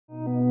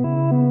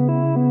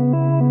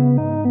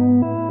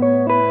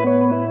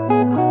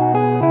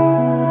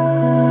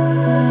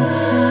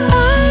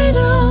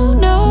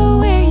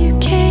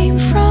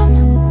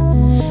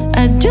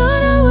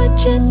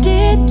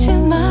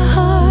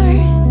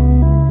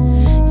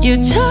You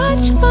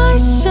touch my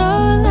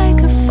soul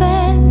like a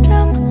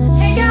phantom.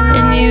 Hey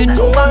guys,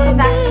 welcome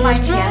back to my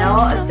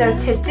channel. So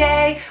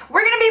today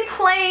we're gonna be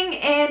playing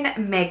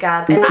in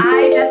makeup, and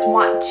I just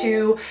want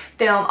to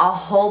film a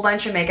whole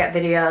bunch of makeup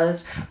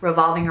videos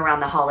revolving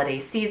around the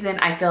holiday season.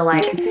 I feel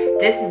like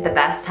this is the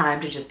best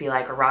time to just be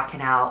like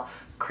rocking out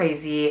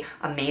crazy,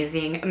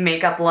 amazing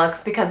makeup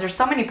looks because there's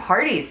so many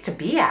parties to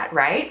be at,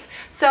 right?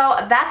 So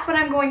that's what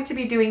I'm going to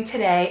be doing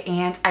today,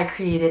 and I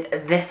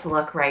created this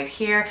look right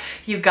here.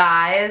 You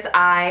guys,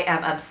 I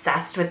am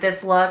obsessed with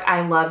this look.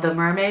 I love the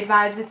mermaid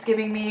vibes it's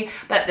giving me,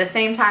 but at the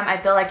same time, I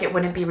feel like it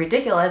wouldn't be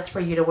ridiculous for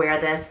you to wear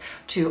this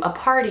to a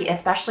party,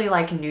 especially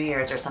like New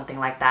Year's or something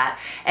like that.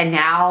 And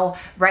now,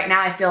 right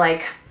now, I feel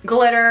like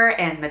glitter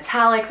and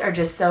metallics are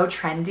just so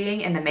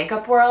trending in the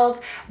makeup world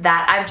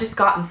that I've just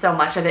gotten so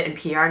much of it in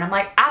PR, and I'm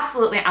like,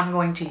 absolutely, I'm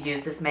going to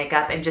use this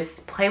makeup and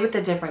just play with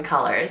the different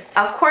colors.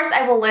 Of course,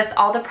 I will list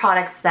all the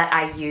products that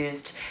I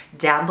used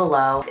down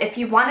below. If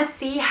you want to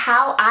see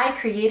how I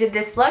created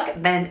this look,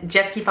 then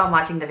just keep on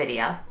watching the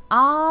video.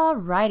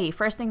 Alrighty,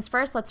 first things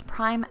first, let's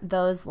prime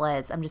those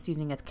lids. I'm just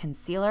using a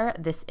concealer.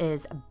 This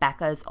is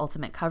BECCA's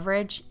Ultimate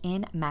Coverage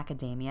in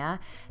Macadamia.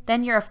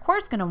 Then you're of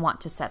course gonna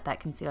want to set that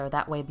concealer,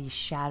 that way the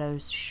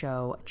shadows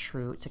show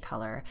true to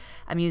color.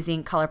 I'm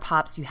using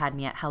ColourPop's You Had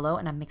Me at Hello,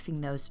 and I'm mixing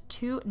those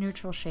two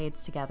neutral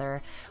shades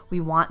together. We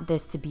want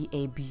this to be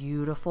a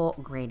beautiful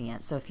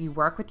gradient. So if you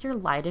work with your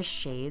lightest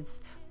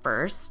shades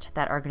first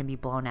that are going to be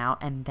blown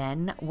out and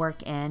then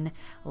work in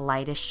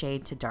lightest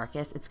shade to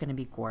darkest, it's going to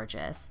be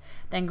gorgeous.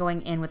 Then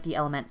going in with the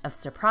Element of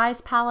Surprise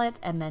palette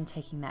and then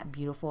taking that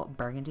beautiful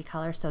burgundy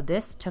color. So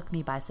this took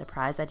me by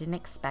surprise. I didn't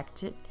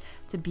expect it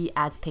to be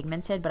as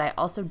pigmented, but I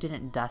also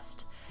didn't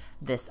dust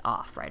this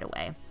off right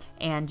away.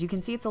 And you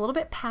can see it's a little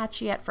bit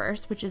patchy at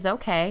first, which is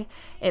okay.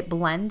 It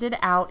blended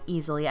out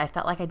easily. I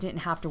felt like I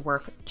didn't have to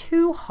work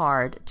too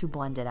hard to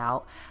blend it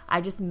out.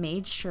 I just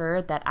made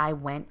sure that I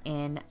went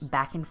in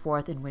back and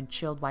forth in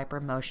windshield wiper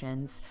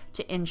motions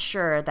to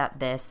ensure that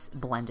this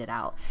blended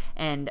out.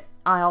 And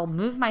I'll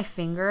move my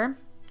finger,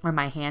 or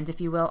my hand if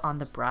you will, on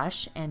the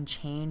brush and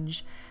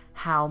change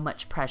how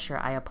much pressure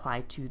I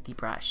apply to the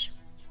brush.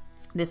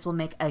 This will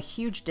make a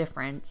huge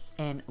difference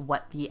in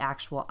what the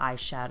actual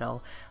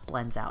eyeshadow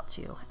blends out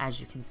to, as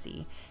you can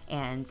see.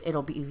 And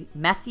it'll be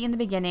messy in the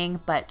beginning,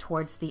 but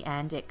towards the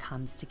end it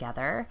comes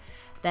together.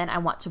 Then I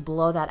want to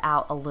blow that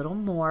out a little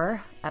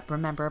more.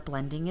 Remember,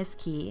 blending is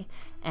key.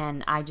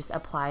 And I just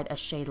applied a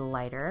shade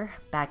lighter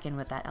back in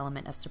with that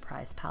Element of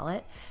Surprise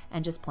palette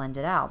and just blend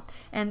it out.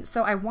 And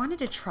so I wanted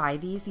to try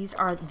these. These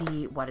are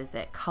the, what is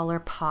it,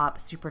 ColourPop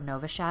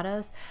Supernova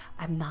shadows.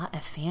 I'm not a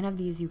fan of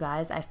these, you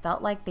guys. I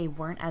felt like they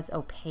weren't as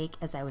opaque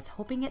as I was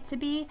hoping it to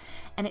be,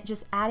 and it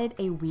just added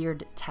a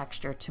weird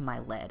texture to my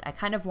lid. I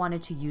kind of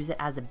wanted to use it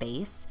as a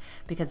base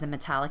because the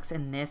metallics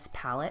in this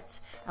palette,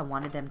 I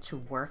wanted them to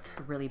work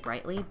really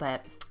brightly,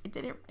 but it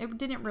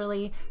didn't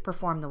really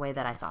perform the way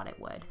that I thought it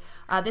would.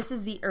 This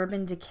is the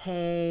Urban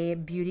Decay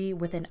Beauty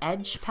with an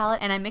Edge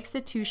palette, and I mixed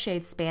the two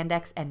shades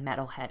Spandex and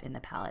Metalhead in the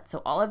palette.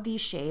 So all of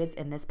these shades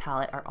in this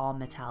palette are all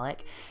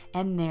metallic,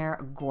 and they're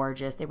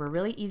gorgeous. They were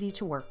really easy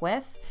to work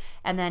with.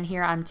 And then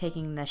here I'm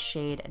taking the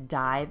shade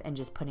Dive and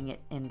just putting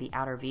it in the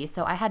outer V.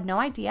 So I had no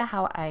idea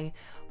how I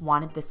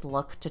wanted this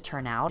look to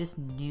turn out. I just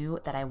knew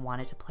that I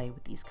wanted to play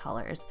with these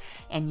colors.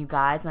 And you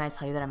guys, when I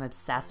tell you that I'm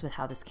obsessed with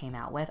how this came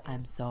out with,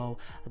 I'm so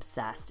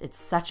obsessed. It's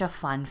such a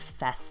fun,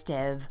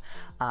 festive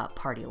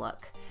party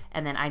look.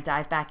 And then I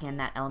dive back in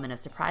that Element of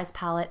Surprise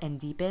palette and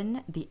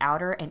deepen the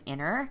outer and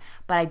inner,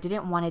 but I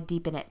didn't want to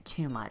deepen it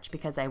too much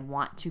because I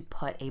want to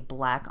put a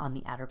black on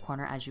the outer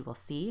corner, as you will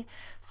see.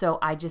 So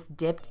I just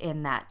dipped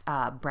in that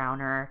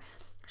browner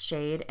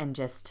shade and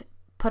just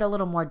put a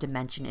little more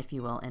dimension, if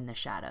you will, in the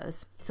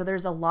shadows. So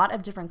there's a lot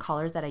of different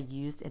colors that I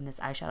used in this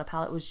eyeshadow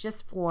palette. It was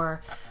just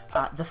for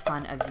the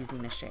fun of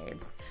using the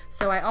shades.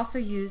 So I also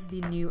used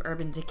the new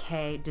Urban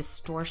Decay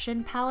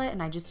Distortion palette,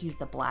 and I just used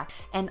the black,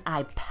 and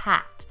I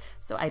pat.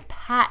 So I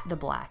pat the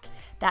black.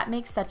 That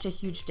makes such a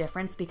huge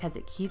difference because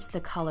it keeps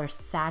the color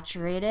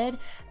saturated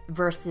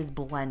versus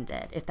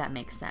blended, if that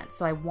makes sense.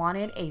 So I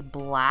wanted a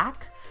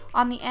black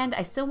on the end.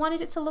 I still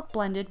wanted it to look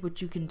blended,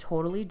 which you can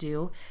totally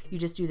do. You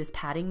just do this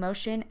patting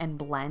motion and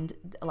blend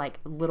like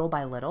little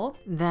by little.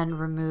 Then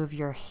remove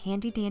your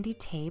handy dandy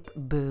tape.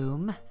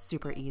 Boom,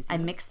 super easy. I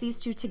mix these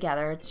two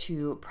together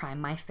to prime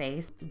my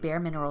face. Bare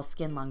Mineral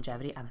Skin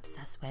Longevity, I'm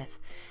obsessed with.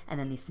 And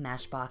then the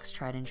Smashbox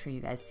Tried and True.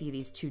 You guys see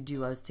these two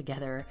duos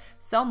together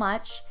so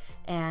much,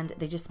 and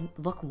they just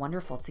look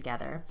wonderful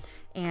together.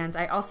 And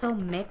I also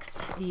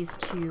mixed these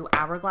two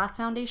Hourglass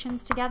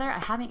foundations together.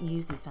 I haven't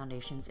used these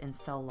foundations in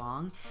so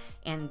long,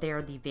 and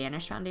they're the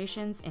Vanish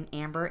foundations in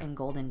Amber and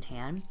Golden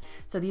Tan.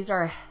 So these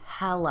are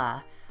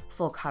hella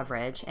full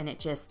coverage, and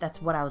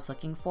that's what I was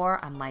looking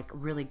for. I'm like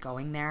really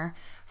going there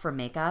for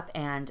makeup,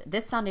 and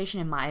this foundation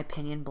in my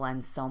opinion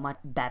blends so much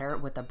better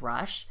with a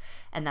brush,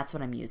 and that's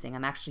what I'm using.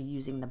 I'm actually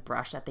using the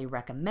brush that they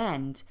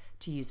recommend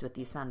to use with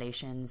these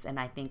foundations, and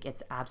I think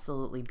it's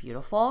absolutely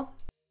beautiful.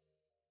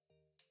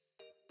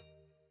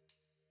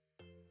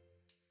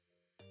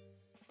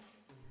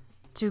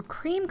 To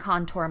cream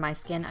contour my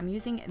skin, I'm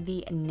using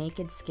the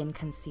Naked Skin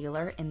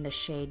Concealer in the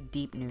shade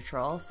Deep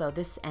Neutral. So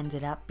this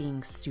ended up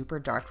being super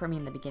dark for me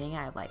in the beginning.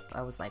 I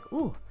was like,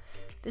 ooh,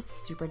 this is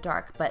super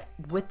dark. But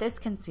with this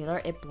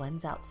concealer, it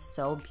blends out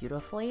so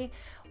beautifully.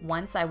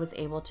 Once I was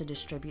able to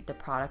distribute the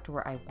product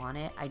where I want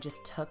it, I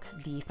just took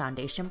the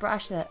foundation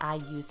brush that I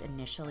used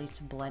initially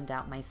to blend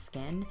out my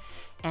skin,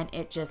 and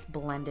it just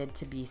blended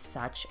to be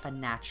such a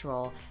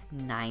natural,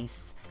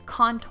 nice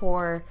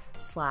contour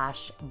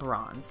slash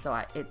bronze. So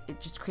it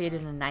just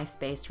created a nice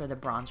base for the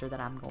bronzer that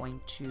I'm going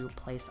to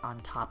place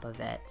on top of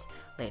it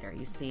later.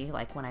 You see,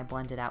 like when I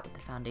blend it out with the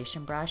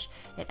foundation brush,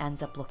 it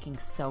ends up looking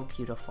so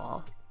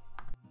beautiful.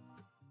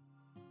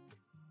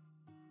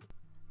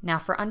 Now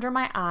for under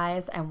my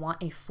eyes, I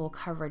want a full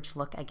coverage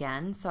look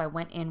again. So I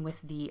went in with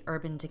the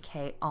Urban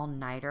Decay All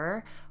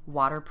Nighter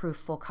Waterproof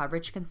Full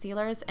Coverage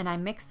Concealers, and I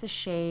mixed the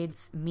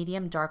shades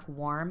Medium Dark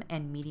Warm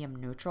and Medium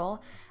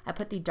Neutral. I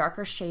put the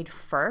darker shade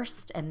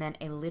first and then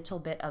a little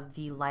bit of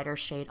the lighter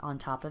shade on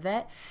top of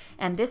it.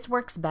 And this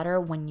works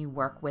better when you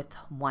work with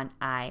one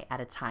eye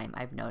at a time,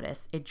 I've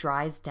noticed. It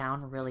dries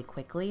down really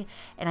quickly,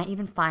 and I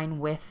even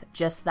find with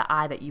just the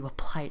eye that you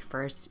apply it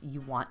first,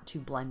 you want to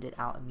blend it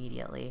out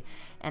immediately.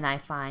 And I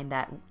find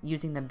that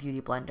using the Beauty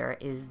Blender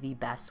is the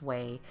best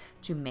way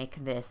to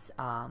make this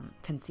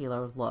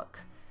concealer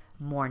look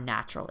more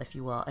natural, if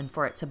you will, and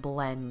for it to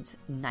blend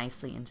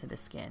nicely into the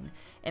skin.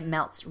 It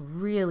melts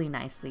really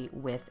nicely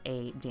with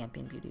a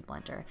dampened Beauty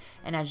Blender.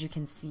 And as you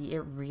can see,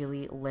 it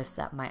really lifts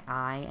up my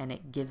eye and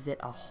it gives it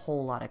a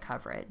whole lot of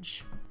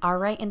coverage. All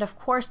right, and of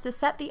course, to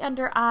set the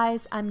under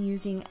eyes, I'm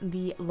using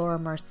the Laura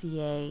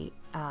Mercier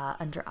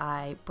under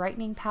eye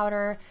brightening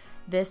powder.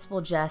 This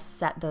will just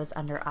set those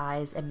under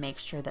eyes and make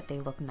sure that they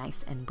look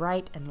nice and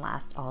bright and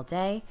last all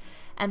day.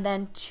 And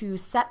then to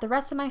set the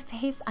rest of my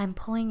face, I'm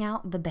pulling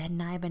out the Ben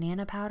Nye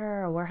banana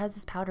powder. Or where has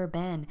this powder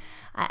been?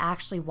 I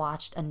actually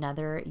watched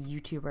another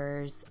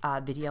YouTuber's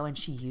video, and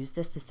she used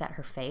this to set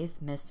her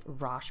face, Miss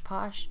Rosh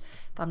Posh.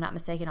 If I'm not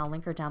mistaken, I'll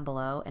link her down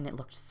below, and it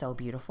looked so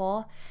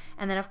beautiful.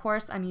 And then of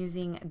course I'm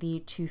using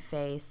the Too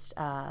Faced,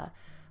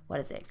 what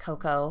is it,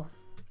 Cocoa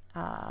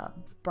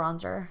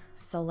bronzer,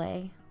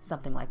 Soleil,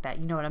 something like that.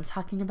 You know what I'm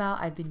talking about?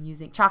 I've been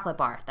using Chocolate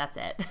Bar, that's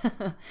it,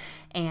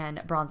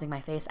 and bronzing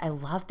my face. I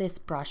love this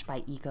brush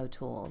by Eco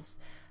Tools,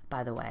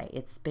 by the way.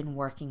 It's been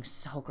working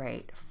so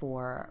great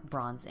for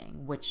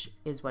bronzing, which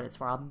is what it's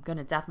for. I'm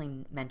gonna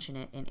definitely mention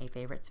it in a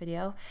favorites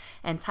video.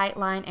 And tight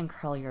line and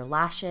curl your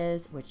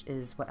lashes, which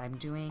is what I'm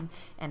doing.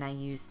 And I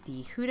used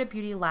the Huda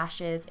Beauty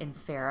lashes in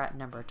Farrah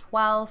number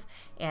 12,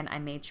 and I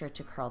made sure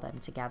to curl them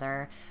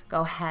together.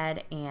 Go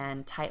ahead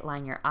and tight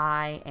line your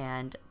eye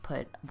and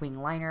put wing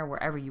liner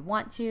wherever you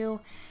want to.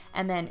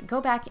 And then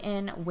go back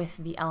in with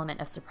the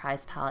Element of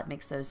Surprise palette.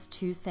 Mix those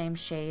two same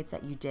shades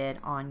that you did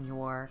on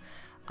your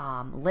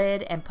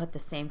lid and put the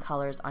same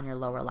colors on your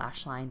lower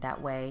lash line.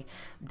 That way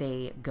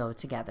they go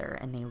together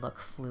and they look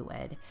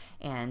fluid.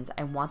 And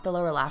I want the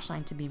lower lash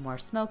line to be more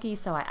smoky,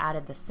 so I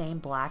added the same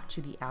black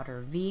to the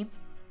outer V.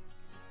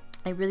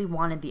 I really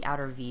wanted the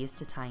outer V's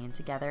to tie in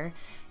together,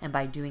 and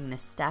by doing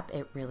this step,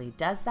 it really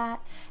does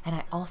that. And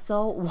I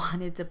also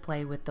wanted to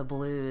play with the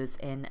blues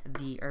in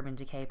the Urban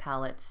Decay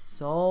palette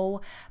so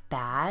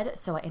bad,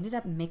 so I ended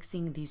up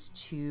mixing these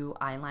two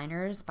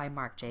eyeliners by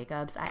Marc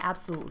Jacobs. I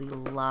absolutely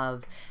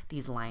love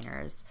these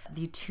liners.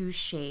 The two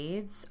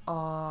shades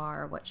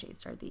are, what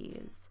shades are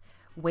these?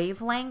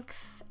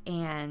 Wavelength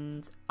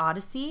and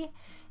Odyssey.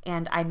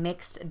 And I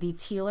mixed the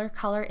tealer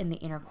color in the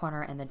inner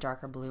corner and the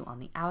darker blue on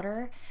the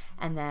outer.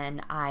 And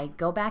then I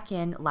go back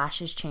in,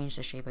 lashes change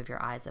the shape of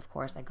your eyes, of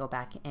course. I go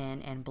back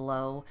in and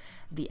blow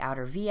the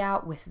outer V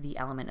out with the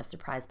Element of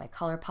Surprise by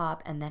ColourPop.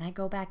 And then I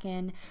go back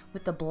in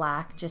with the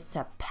black just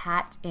to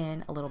pat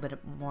in a little bit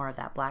more of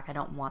that black. I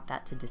don't want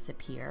that to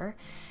disappear.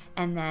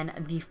 And then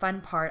the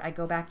fun part, I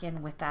go back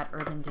in with that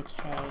Urban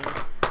Decay,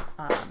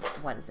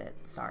 what is it?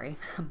 Sorry,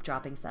 I'm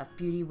dropping stuff.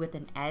 Beauty with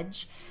an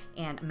Edge,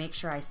 and make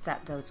sure I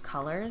set those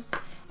colors.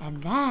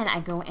 And then I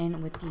go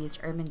in with these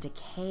Urban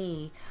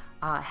Decay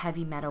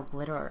Heavy Metal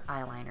Glitter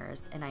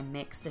eyeliners, and I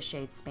mix the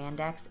shades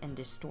Spandex and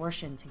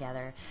Distortion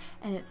together,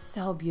 and it's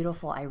so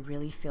beautiful. I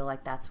really feel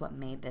like that's what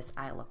made this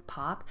eye look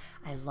pop.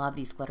 I love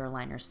these glitter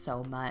liners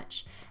so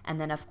much.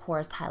 And then of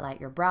course, highlight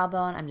your brow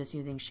bone. I'm just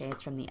using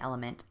shades from the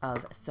Element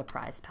of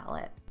Surprise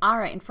palette. All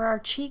right, and for our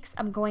cheeks,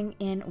 I'm going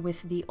in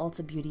with the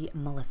Ulta Beauty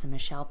Melissa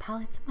Michelle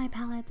palette, my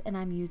palette, and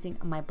I'm using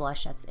my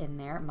blush that's in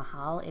there,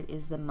 Mahal. It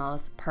is the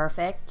most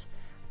perfect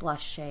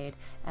blush shade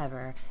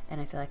ever, and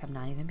I feel like I'm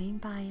not even being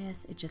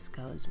biased. It just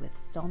goes with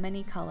so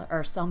many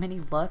so many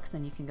looks,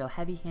 and you can go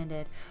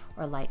heavy-handed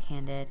or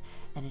light-handed,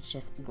 and it's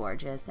just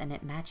gorgeous, and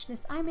it matched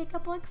this eye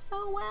makeup look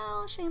so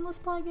well. Shameless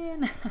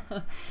plug-in.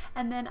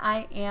 And then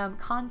I am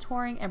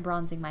contouring and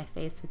bronzing my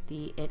face with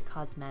the IT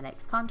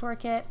Cosmetics contour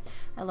kit.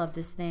 I love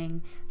this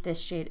thing.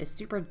 This shade is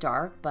super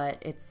dark, but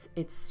it's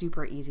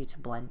super easy to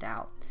blend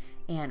out.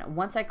 And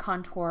once I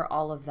contour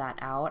all of that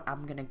out,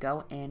 I'm gonna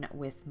go in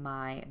with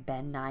my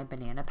Ben Nye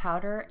banana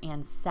powder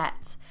and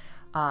set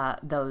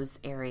those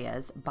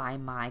areas by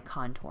my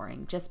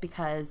contouring, just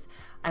because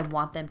I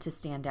want them to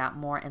stand out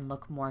more and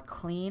look more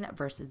clean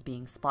versus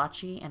being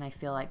splotchy. And I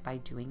feel like by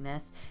doing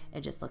this,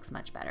 it just looks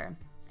much better.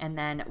 And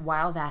then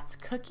while that's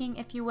cooking,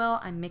 if you will,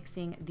 I'm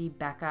mixing the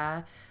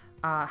BECCA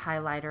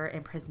highlighter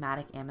in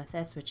Prismatic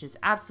Amethyst, which is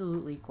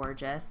absolutely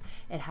gorgeous.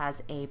 It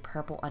has a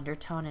purple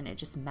undertone and it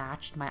just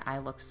matched my eye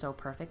look so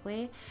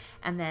perfectly.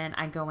 And then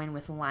I go in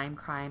with Lime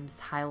Crime's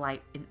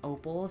highlight in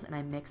Opals and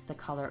I mix the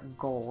color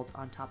Gold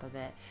on top of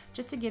it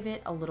just to give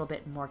it a little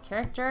bit more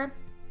character,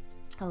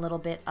 a little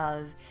bit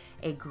of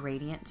a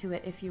gradient to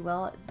it, if you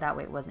will. That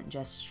way it wasn't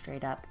just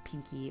straight up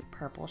pinky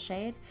purple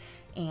shade.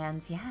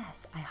 And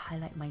yes, I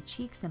highlight my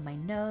cheeks and my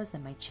nose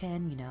and my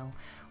chin, you know,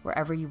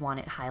 wherever you want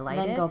it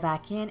highlighted. Then go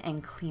back in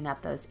and clean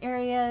up those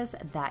areas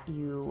that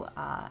you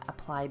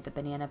applied the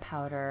banana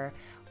powder,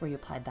 where you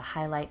applied the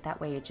highlight.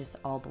 That way it just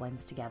all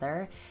blends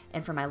together.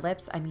 And for my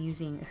lips, I'm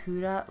using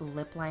Huda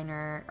lip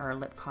liner or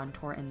lip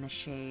contour in the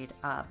shade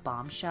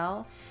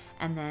Bombshell.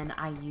 And then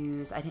I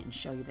didn't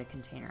show you the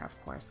container,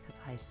 of course, because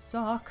I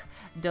suck,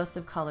 Dose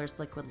of Colors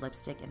liquid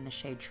lipstick in the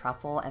shade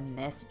Truffle, and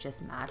this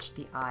just matched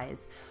the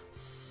eyes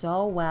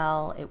so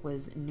well. It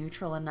was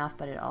neutral enough,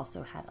 but it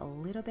also had a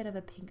little bit of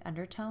a pink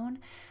undertone.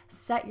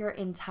 Set your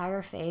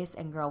entire face,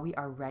 and girl, we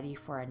are ready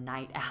for a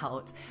night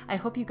out. I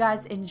hope you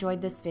guys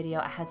enjoyed this video.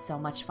 I had so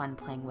much fun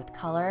playing with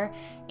color,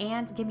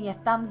 and give me a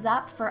thumbs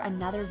up for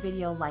another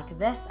video like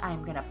this.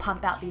 I'm gonna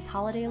pump out these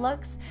holiday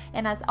looks,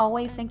 and as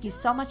always, thank you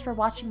so much for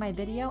watching my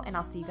video, and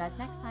I'll see you guys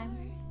next time.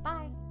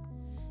 Bye.